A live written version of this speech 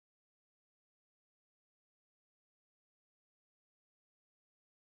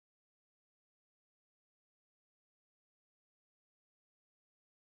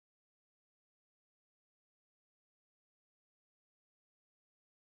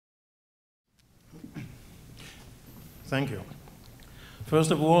Thank you.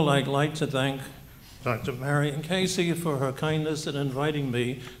 First of all, I'd like to thank Dr. Marion Casey for her kindness in inviting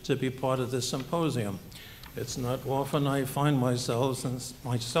me to be part of this symposium. It's not often I find myself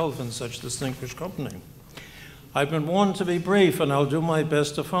in such distinguished company. I've been warned to be brief, and I'll do my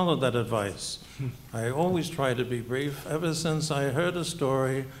best to follow that advice. I always try to be brief ever since I heard a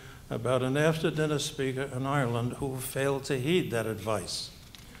story about an after-dinner speaker in Ireland who failed to heed that advice.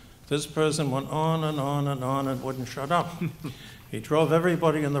 This person went on and on and on and wouldn't shut up. He drove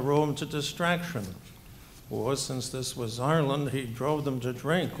everybody in the room to distraction. Or, since this was Ireland, he drove them to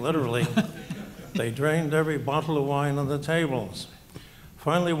drink, literally. They drained every bottle of wine on the tables.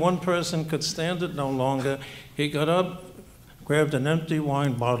 Finally, one person could stand it no longer. He got up, grabbed an empty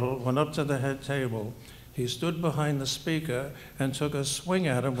wine bottle, went up to the head table. He stood behind the speaker and took a swing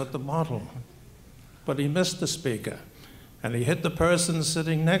at him with the bottle. But he missed the speaker, and he hit the person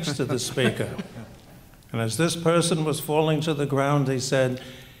sitting next to the speaker. And as this person was falling to the ground, he said,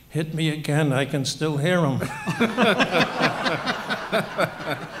 "Hit me again, I can still hear him."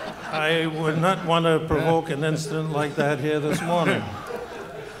 I would not want to provoke an incident like that here this morning.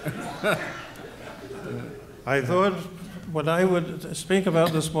 I thought what I would speak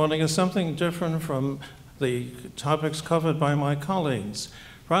about this morning is something different from the topics covered by my colleagues.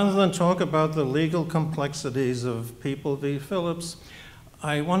 Rather than talk about the legal complexities of People v. Phillips,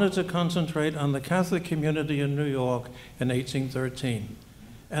 I wanted to concentrate on the Catholic community in New York in 1813.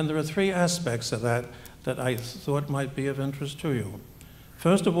 And there are three aspects of that that I thought might be of interest to you.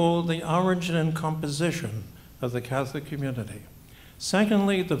 First of all, the origin and composition of the Catholic community.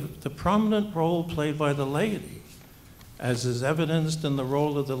 Secondly, the prominent role played by the laity, as is evidenced in the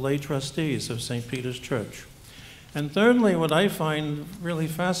role of the lay trustees of St. Peter's Church. And thirdly, what I find really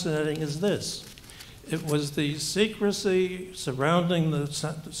fascinating is this. It was the secrecy surrounding the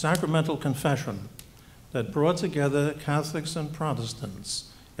sacramental confession that brought together Catholics and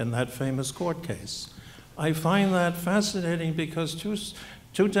Protestants in that famous court case. I find that fascinating because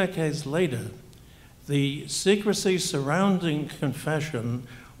two decades later, the secrecy surrounding confession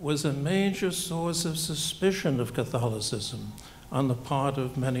was a major source of suspicion of Catholicism on the part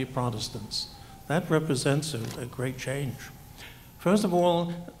of many Protestants. That represents a great change. First of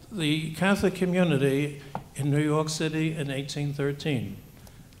all, the Catholic community in New York City in 1813.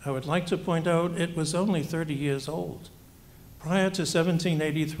 I would like to point out it was only 30 years old. Prior to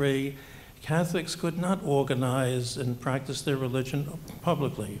 1783, Catholics could not organize and practice their religion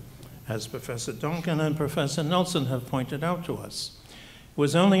publicly, as Professor Duncan and Professor Nelson have pointed out to us. It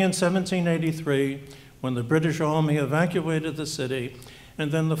was only in 1783 when the British Army evacuated the city,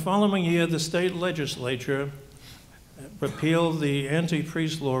 and then the following year the state legislature repealed the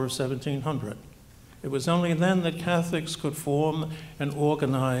anti-priest law of 1700. It was only then that Catholics could form and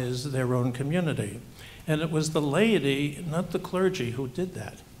organize their own community. And it was the laity, not the clergy, who did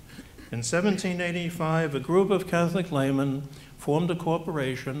that. In 1785, a group of Catholic laymen formed a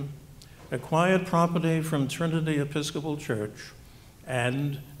corporation, acquired property from Trinity Episcopal Church,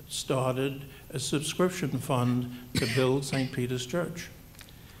 and started a subscription fund to build St. Peter's Church.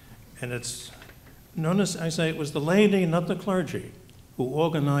 And notice I say it was the laity, not the clergy, who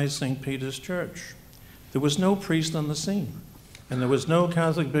organized St. Peter's Church. There was no priest on the scene, and there was no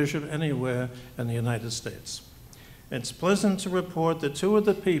Catholic bishop anywhere in the United States. It's pleasant to report that two of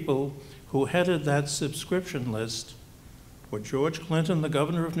the people who headed that subscription list were George Clinton, the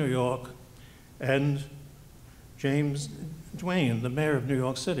governor of New York, and James Duane, the mayor of New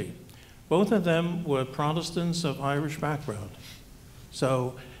York City. Both of them were Protestants of Irish background.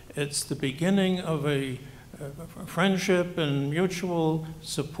 So it's the beginning of a friendship and mutual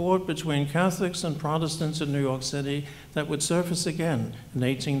support between Catholics and Protestants in New York City that would surface again in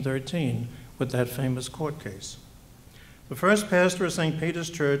 1813 with that famous court case. The first pastor of St. Peter's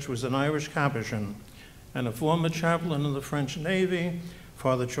Church was an Irish Capuchin and a former chaplain in the French Navy,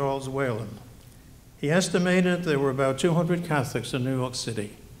 Father Charles Whalen. He estimated there were about 200 Catholics in New York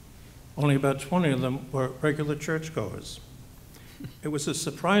City. Only about 20 of them were regular churchgoers. It was a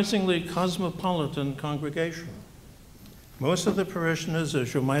surprisingly cosmopolitan congregation. Most of the parishioners,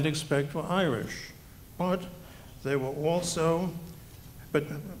 as you might expect, were Irish, but there were also, but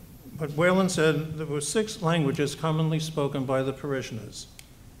Whalen said there were 6 languages commonly spoken by the parishioners: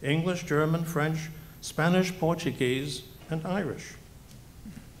 English, German, French, Spanish, Portuguese, and Irish.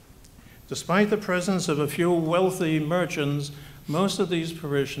 Despite the presence of a few wealthy merchants, most of these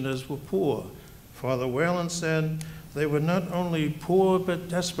parishioners were poor. Father Whalen said they were not only poor, but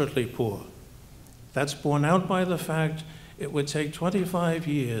desperately poor. That's borne out by the fact it would take 25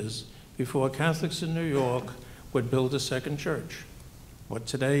 years before Catholics in New York would build a second church. what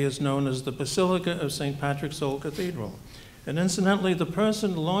today is known as the Basilica of St. Patrick's Old Cathedral. And incidentally, the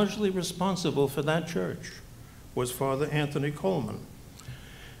person largely responsible for that church was Father Anthony Coleman,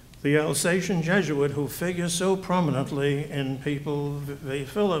 the Alsatian Jesuit who figures so prominently in People v.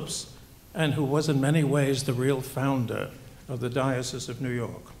 Phillips and who was in many ways the real founder of the Diocese of New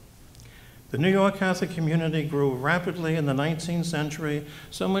York. The New York Catholic community grew rapidly in the 19th century,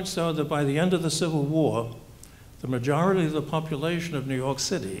 so much so that by the end of the Civil War, the majority of the population of New York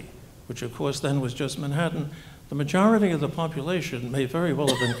City, which of course then was just Manhattan, the majority of the population may very well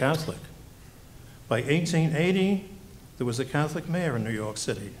have been Catholic. By 1880, there was a Catholic mayor in New York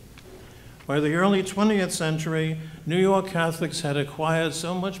City. By the early 20th century, New York Catholics had acquired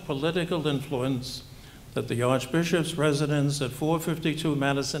so much political influence that the Archbishop's residence at 452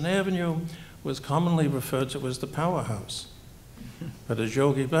 Madison Avenue was commonly referred to as the powerhouse. But as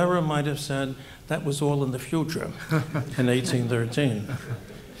Yogi Berra might have said, that was all in the future in 1813.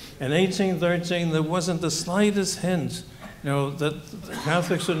 In 1813, there wasn't the slightest hint, that the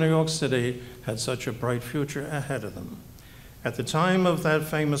Catholics in New York City had such a bright future ahead of them. At the time of that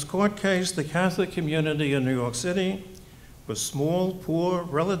famous court case, the Catholic community in New York City was small, poor,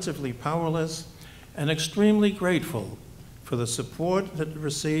 relatively powerless, and extremely grateful for the support that it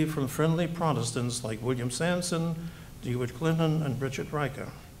received from friendly Protestants like William Sanson, DeWitt Clinton, and Richard Riker.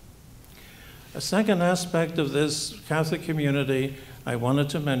 A second aspect of this Catholic community I wanted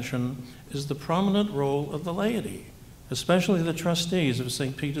to mention is the prominent role of the laity, especially the trustees of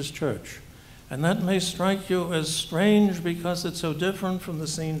St. Peter's Church. And that may strike you as strange because it's so different from the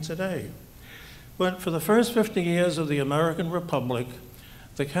scene today. But for the first 50 years of the American Republic,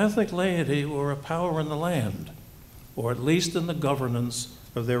 the Catholic laity were a power in the land, or at least in the governance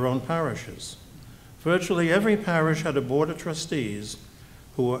of their own parishes. Virtually every parish had a board of trustees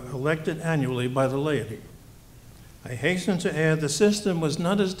who were elected annually by the laity. I hasten to add the system was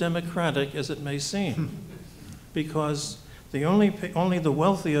not as democratic as it may seem, because only the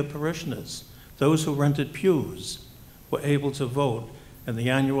wealthier parishioners, those who rented pews, were able to vote in the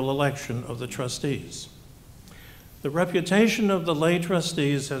annual election of the trustees. The reputation of the lay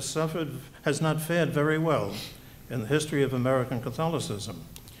trustees has not fared very well in the history of American Catholicism.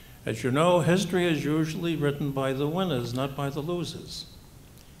 As you know, history is usually written by the winners, not by the losers.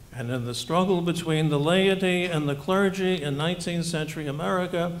 And in the struggle between the laity and the clergy in 19th century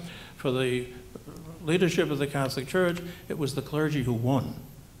America for the leadership of the Catholic Church, it was the clergy who won,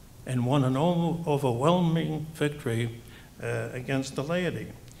 and won an overwhelming victory against the laity.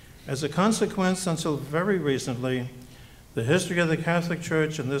 As a consequence, until very recently, the history of the Catholic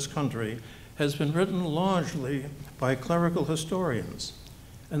Church in this country has been written largely by clerical historians,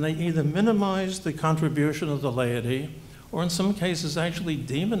 and they either minimized the contribution of the laity or in some cases actually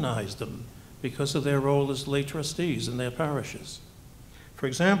demonized them because of their role as lay trustees in their parishes. For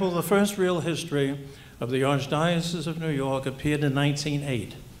example, the first real history of the Archdiocese of New York appeared in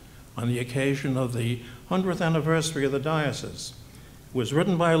 1908 on the occasion of the 100th anniversary of the diocese. It was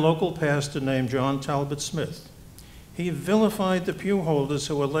written by a local pastor named John Talbot Smith. He vilified the pew holders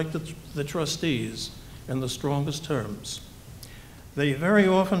who elected the trustees in the strongest terms. They very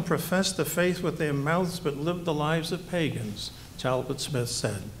often professed the faith with their mouths but lived the lives of pagans, Talbot Smith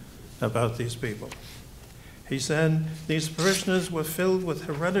said about these people. He said, these parishioners were filled with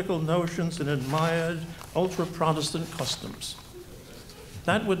heretical notions and admired ultra-Protestant customs.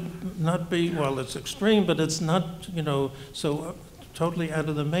 That would not be, well, it's extreme, but it's not, so totally out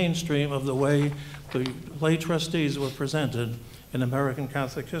of the mainstream of the way the lay trustees were presented in American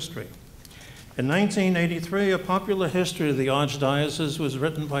Catholic history. In 1983, a popular history of the Archdiocese was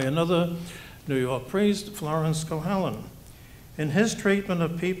written by another New York priest, Florence Cohalan. In his treatment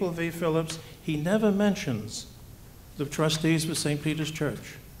of People v. Phillips, he never mentions the trustees of St. Peter's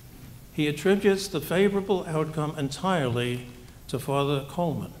Church. He attributes the favorable outcome entirely to Father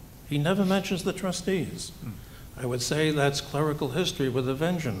Coleman. He never mentions the trustees. I would say that's clerical history with a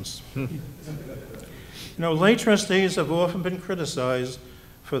vengeance. Lay trustees have often been criticized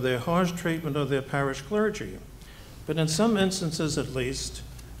for their harsh treatment of their parish clergy, but in some instances at least,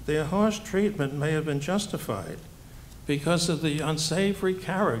 their harsh treatment may have been justified because of the unsavory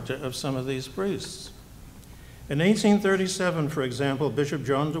character of some of these priests. In 1837, for example, Bishop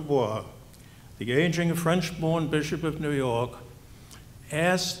John Dubois, the aging French-born Bishop of New York,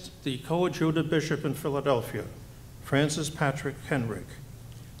 asked the coadjutor bishop in Philadelphia, Francis Patrick Kenrick,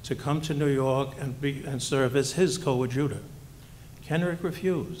 to come to New York and serve as his coadjutor. Kenrick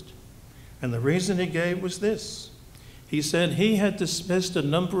refused, and the reason he gave was this. He said he had dismissed a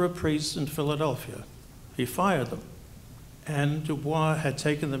number of priests in Philadelphia. He fired them, and Dubois had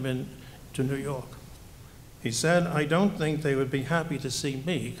taken them into New York. He said, I don't think they would be happy to see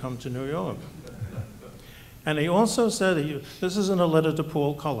me come to New York. And he also said, this is in a letter to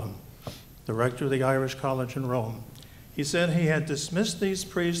Paul Cullen, the rector of the Irish College in Rome. He said he had dismissed these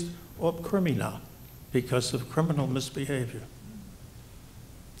priests ob crimina, because of criminal misbehavior.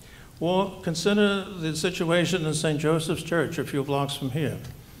 Or consider the situation in St. Joseph's Church a few blocks from here.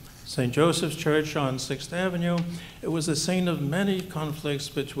 St. Joseph's Church on 6th Avenue, it was the scene of many conflicts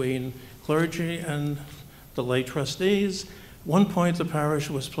between clergy and the lay trustees. At one point, the parish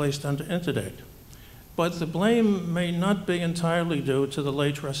was placed under interdict. But the blame may not be entirely due to the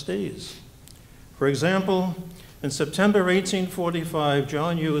lay trustees. For example, in September 1845,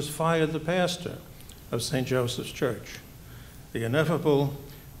 John Hughes fired the pastor of St. Joseph's Church, the ineffable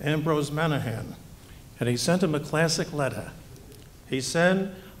Ambrose Manahan, and he sent him a classic letter. He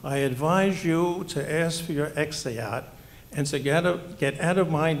said, I advise you to ask for your exeat and to get out of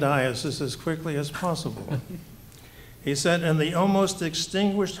my diocese as quickly as possible. He said, in the almost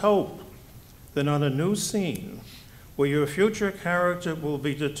extinguished hope that on a new scene, where your future character will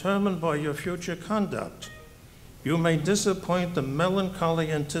be determined by your future conduct, you may disappoint the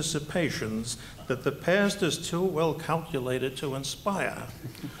melancholy anticipations that the past is too well calculated to inspire.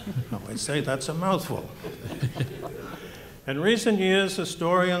 Now, I'd say that's a mouthful. In recent years,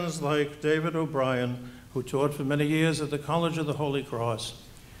 historians like David O'Brien, who taught for many years at the College of the Holy Cross,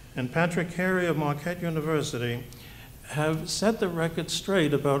 and Patrick Carey of Marquette University have set the record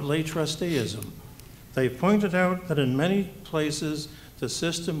straight about lay trusteeism. They pointed out that in many places the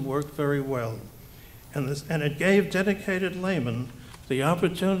system worked very well, and it gave dedicated laymen the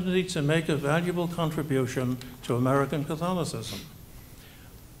opportunity to make a valuable contribution to American Catholicism.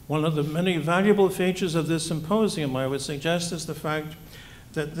 One of the many valuable features of this symposium, I would suggest, is the fact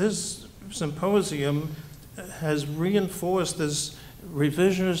that this symposium has reinforced this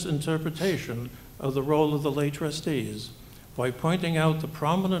revisionist interpretation of the role of the lay trustees by pointing out the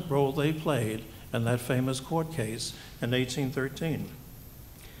prominent role they played in that famous court case in 1813.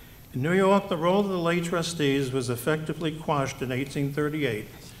 In New York, the role of the lay trustees was effectively quashed in 1838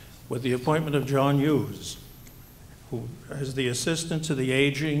 with the appointment of John Hughes, who as the assistant to the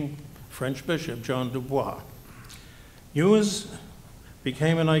aging French bishop, John Dubois. Hughes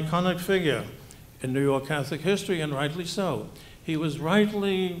became an iconic figure in New York Catholic history, and rightly so. He was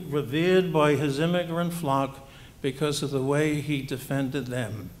rightly revered by his immigrant flock because of the way he defended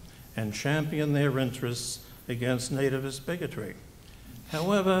them and championed their interests against nativist bigotry.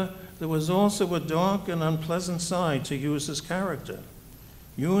 However, there was also a dark and unpleasant side to Hughes's character.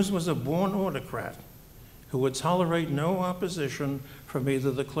 Hughes was a born autocrat who would tolerate no opposition from either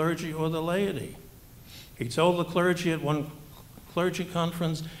the clergy or the laity. He told the clergy at one clergy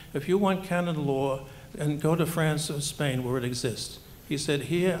conference, if you want canon law, then go to France or Spain where it exists. He said,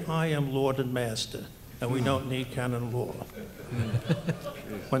 here I am Lord and Master, and we don't need canon law.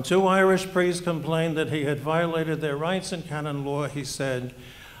 When two Irish priests complained that he had violated their rights in canon law, he said,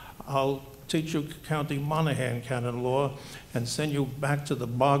 I'll teach you County Monaghan canon law and send you back to the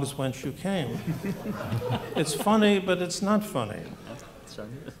bogs whence you came. It's funny, but it's not funny.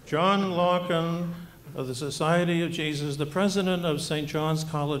 John Larkin of the Society of Jesus, the president of St. John's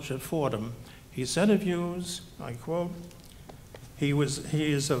College at Fordham, he said of Hughes, I quote, he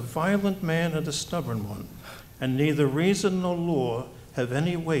is a violent man and a stubborn one, and neither reason nor law have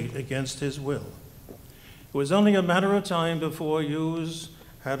any weight against his will. It was only a matter of time before Hughes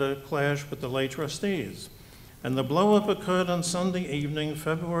had a clash with the lay trustees, and the blow-up occurred on Sunday evening,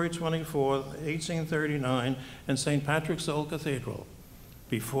 February 24, 1839, in St. Patrick's Old Cathedral,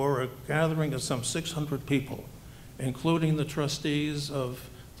 before a gathering of some 600 people, including the trustees of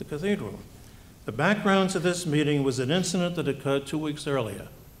the cathedral. The background to this meeting was an incident that occurred 2 weeks earlier,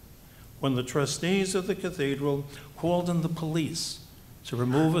 when the trustees of the cathedral called in the police to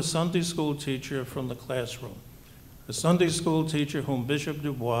remove a Sunday school teacher from the classroom, a Sunday school teacher whom Bishop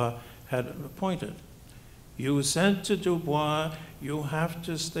Dubois had appointed. You said to Dubois, you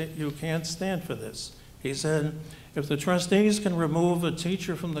can't stand for this. He said, if the trustees can remove a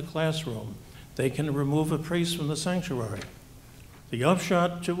teacher from the classroom, they can remove a priest from the sanctuary. The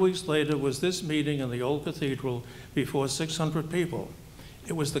upshot 2 weeks later was this meeting in the old cathedral before 600 people.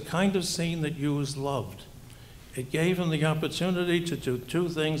 It was the kind of scene that Hughes loved. It gave him the opportunity to do two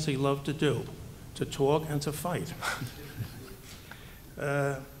things he loved to do, to talk and to fight.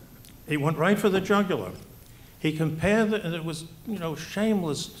 He went right for the jugular. He compared, and it was,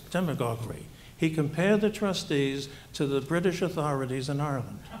 shameless demagoguery. He compared the trustees to the British authorities in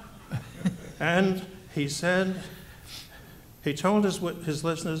Ireland. And he said, he told his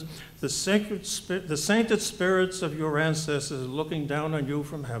listeners, the sainted spirits of your ancestors are looking down on you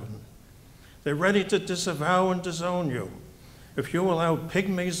from heaven. They're ready to disavow and disown you. If you allow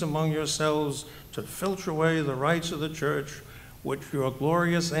pygmies among yourselves to filter away the rights of the church, which your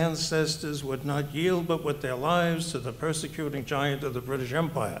glorious ancestors would not yield but with their lives to the persecuting giant of the British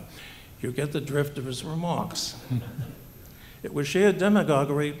Empire. You get the drift of his remarks. It was sheer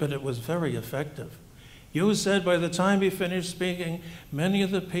demagoguery, but it was very effective. You said by the time he finished speaking, many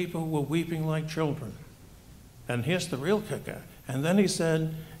of the people were weeping like children. And here's the real kicker. And then he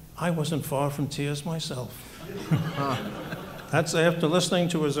said, I wasn't far from tears myself. That's after listening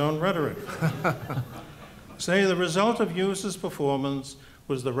to his own rhetoric. Say the result of Hughes's performance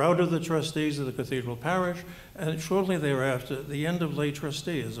was the rout of the trustees of the cathedral parish, and shortly thereafter, the end of lay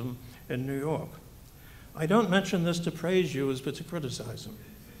trusteeism in New York. I don't mention this to praise Hughes, but to criticize him,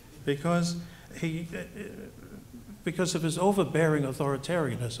 because of his overbearing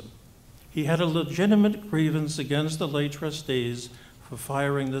authoritarianism. He had a legitimate grievance against the lay trustees for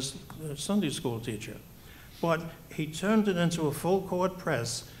firing this Sunday school teacher, but he turned it into a full court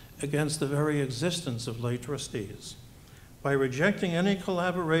press against the very existence of lay trustees. By rejecting any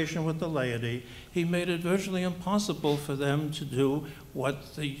collaboration with the laity, he made it virtually impossible for them to do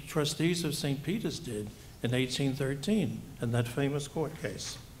what the trustees of St. Peter's did in 1813 in that famous court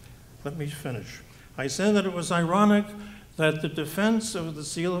case. Let me finish. I said that it was ironic that the defense of the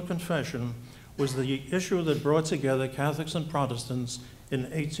seal of confession was the issue that brought together Catholics and Protestants in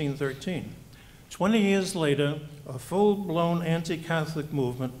 1813. 20 years later, a full-blown anti-Catholic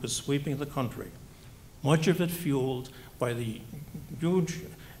movement was sweeping the country, much of it fueled by the huge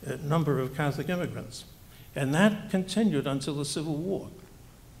number of Catholic immigrants. And that continued until the Civil War.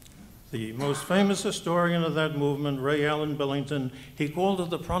 The most famous historian of that movement, Ray Allen Billington, he called it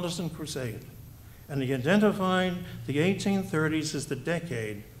the Protestant Crusade. And he identified the 1830s as the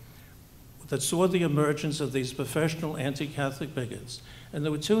decade that saw the emergence of these professional anti-Catholic bigots. And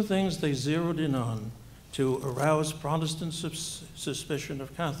there were two things they zeroed in on to arouse Protestant suspicion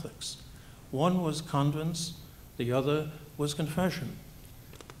of Catholics. One was convents, the other was confession.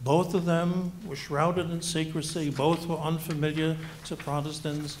 Both of them were shrouded in secrecy, both were unfamiliar to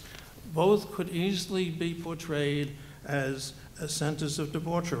Protestants, both could easily be portrayed as centers of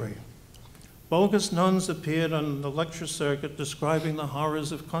debauchery. Bogus nuns appeared on the lecture circuit describing the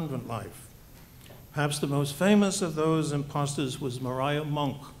horrors of convent life. Perhaps the most famous of those impostors was Maria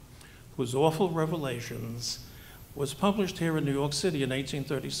Monk, whose Awful Revelations was published here in New York City in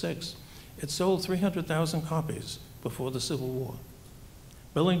 1836. It sold 300,000 copies before the Civil War.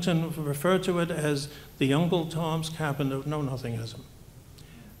 Billington referred to it as the Uncle Tom's Cabin of Know-Nothingism.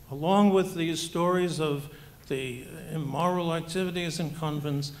 Along with these stories of the immoral activities in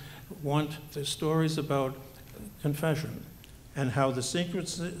convents, want the stories about confession and how the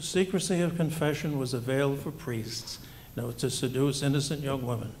secrecy of confession was a veil for priests, to seduce innocent young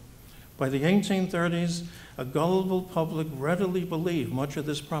women. By the 1830s, a gullible public readily believed much of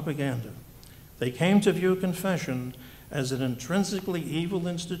this propaganda. They came to view confession as an intrinsically evil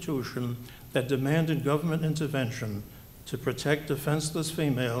institution that demanded government intervention to protect defenseless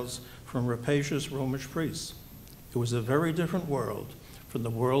females from rapacious Romish priests. It was a very different world from the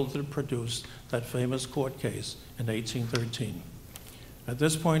world that produced that famous court case in 1813. At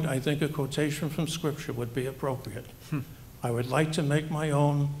this point, I think a quotation from Scripture would be appropriate. I would like to make my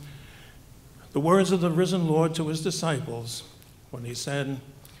own the words of the risen Lord to his disciples when he said,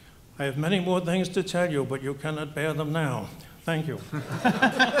 I have many more things to tell you, but you cannot bear them now. Thank you.